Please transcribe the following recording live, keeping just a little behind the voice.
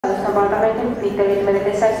on parlamendi liikmeliikmed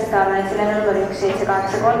SSC Tallinnasse number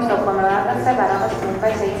 1783 Stockholmi vaadatakse väravast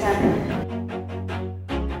number 7.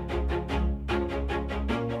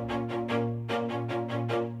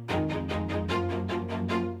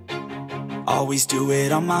 Always do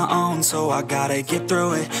it on my own, so I gotta get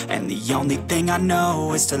through it. And the only thing I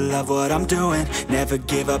know is to love what I'm doing. Never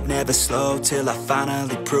give up, never slow, till I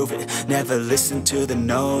finally prove it. Never listen to the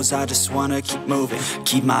no's, I just wanna keep moving.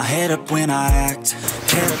 Keep my head up when I act,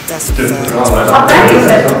 head up, that's a fact.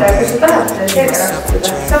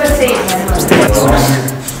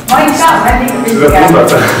 Ma ei saa, ma ei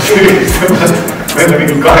meil on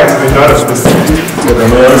mingi 8 minuti arvestus. Seda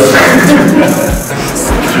ma ei arvestus.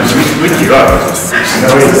 Võti ka arvestus.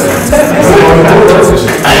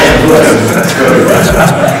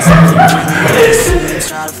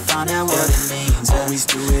 Always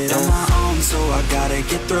do it on my own, so I gotta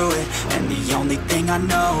get through it. And the only thing I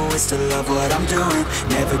know is to love what I'm doing.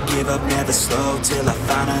 Never give up, never slow, till I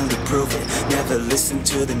finally prove it. Never listen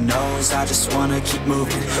to the no's, I just wanna keep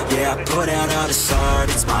moving. Yeah, I put out all this art,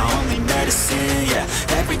 it's my only medicine. Yeah,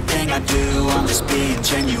 everything I do, I'm just being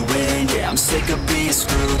genuine. Yeah, I'm sick of being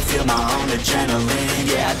screwed, feel my own adrenaline.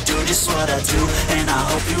 Yeah, I do just what I do, and I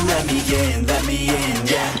hope you let me in,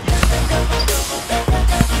 yeah.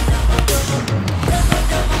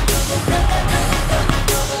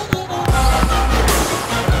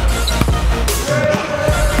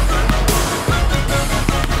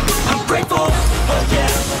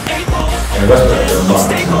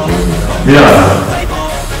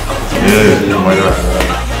 Mina ma ei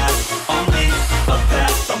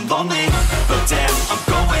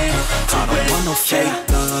tea.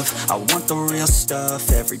 I want the real stuff,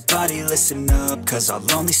 everybody listen up, cause I'll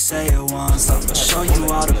only say it once. I'm gonna show you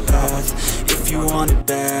all the path, if you want it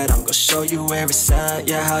bad, I'm gonna show you where it's at,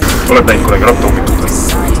 yeah, how you oled näinud kunagi rattahommikut või?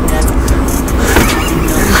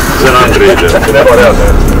 See on Andreid, see on ebareaalne.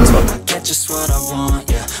 Get just what I want,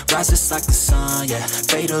 yeah. Rises like the sun, yeah.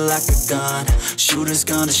 Fatal like a gun. Shooter's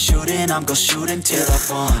gonna shoot and I'm gonna shoot until I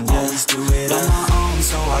fall, yeah. Always do it on my own,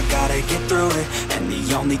 so I gotta get through it. And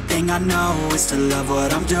the only thing I know is to love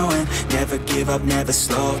what I'm doing. Never give up, never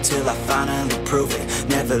slow, till I finally prove it.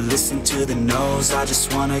 Never listen to the no's, I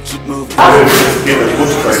just wanna keep moving.